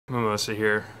Mimosa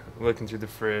here, looking through the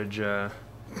fridge.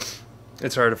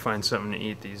 It's hard to find something to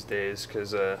eat these days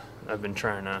because I've been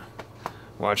trying to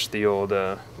watch the old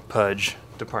Pudge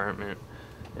department,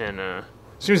 and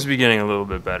seems to be getting a little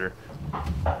bit better.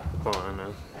 Hold on,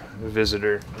 a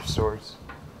visitor of sorts.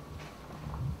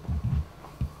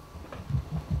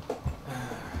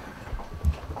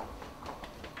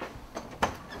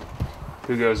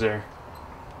 Who goes there?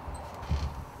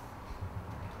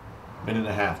 Minute and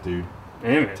a half, dude.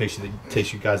 Damn it. Takes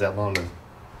you guys that long to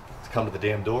come to the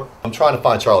damn door? I'm trying to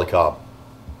find Charlie Cobb.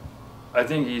 I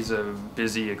think he's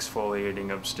busy exfoliating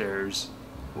upstairs.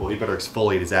 Well, he better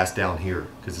exfoliate his ass down here,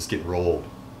 because it's getting real old.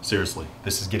 Seriously,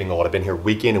 this is getting old. I've been here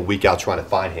week in and week out trying to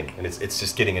find him, and it's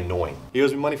just getting annoying. He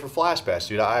owes me money for flashbacks,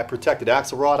 dude. I protected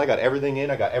Axelrod. I got everything in.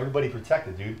 I got everybody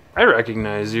protected, dude. I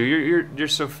recognize you. You're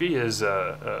Sophia's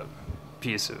a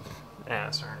piece of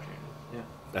ass, aren't you? Yeah.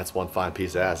 That's one fine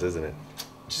piece of ass, isn't it?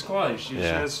 She's quality. She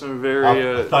Yeah. has some very.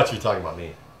 I thought you were talking about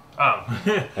me. Oh.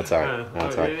 That's all right.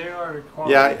 That's all right. They are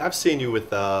quality. Yeah, I've seen you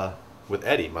with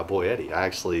Eddie, my boy Eddie.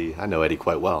 I know Eddie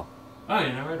quite well. Oh,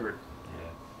 you know Edward.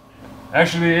 Yeah.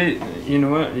 Actually, you know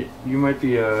what? You might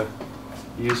be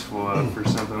useful for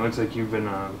something. Looks like you've been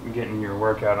getting your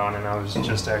workout on, and I was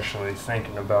just actually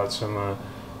thinking about some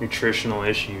nutritional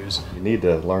issues. You need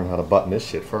to learn how to button this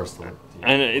shit first.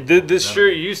 And this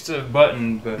shirt used to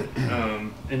button, but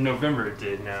in November it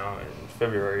did. Now in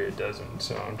February it doesn't.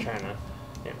 So I'm trying to,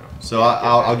 you know. So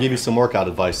I'll give you some workout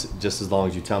advice just as long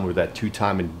as you tell me where that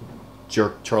two-timing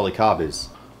jerk Charlie Cobb is.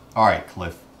 All right,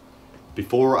 Cliff.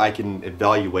 Before I can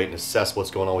evaluate and assess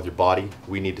what's going on with your body,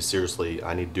 I need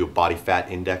to do a body fat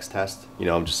index test. You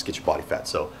know, just get your body fat.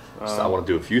 So I want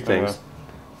to do a few things.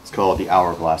 It's called the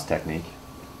hourglass technique.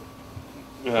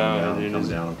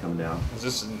 Come down. Is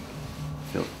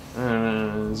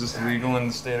this legal in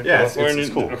the state of California? California? It's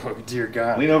cool. Oh, dear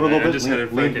God. Lean over a little bit. I just had a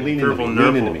fucking lean purple into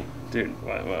nipple. me. Lean into me. Dude,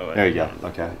 why? There you go.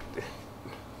 Okay.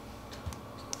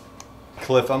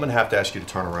 Cliff, I'm going to have to ask you to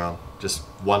turn around. Just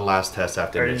one last test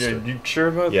after this. Are you sure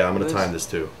about this? Yeah, I'm going to time this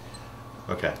too.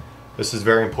 Okay. This is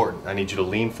very important. I need you to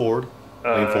lean forward.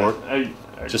 Lean forward.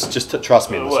 Just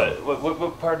trust me.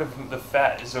 What part of the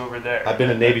fat is over there? I've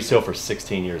been a Navy SEAL for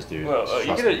 16 years, dude. Well,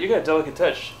 you got a delicate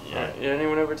touch. Yeah. Right. Did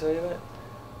anyone ever tell you that?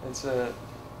 It's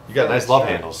You got nice love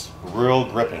handles. Real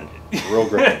gripping. Real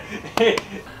gripping.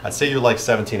 I'd say you're like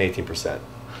 17-18%,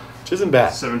 which isn't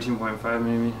bad. 17.5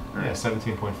 maybe. Yeah,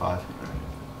 17.5. Right.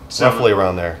 Roughly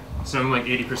around there. So I'm like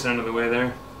 80% of the way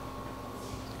there.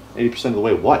 80% of the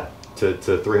way. What? To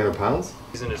 300 pounds?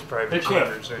 He's in his private Hey,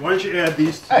 chambers. Cliff, why don't you add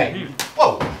these? Hey!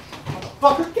 Whoa!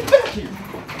 Motherfucker, get back here!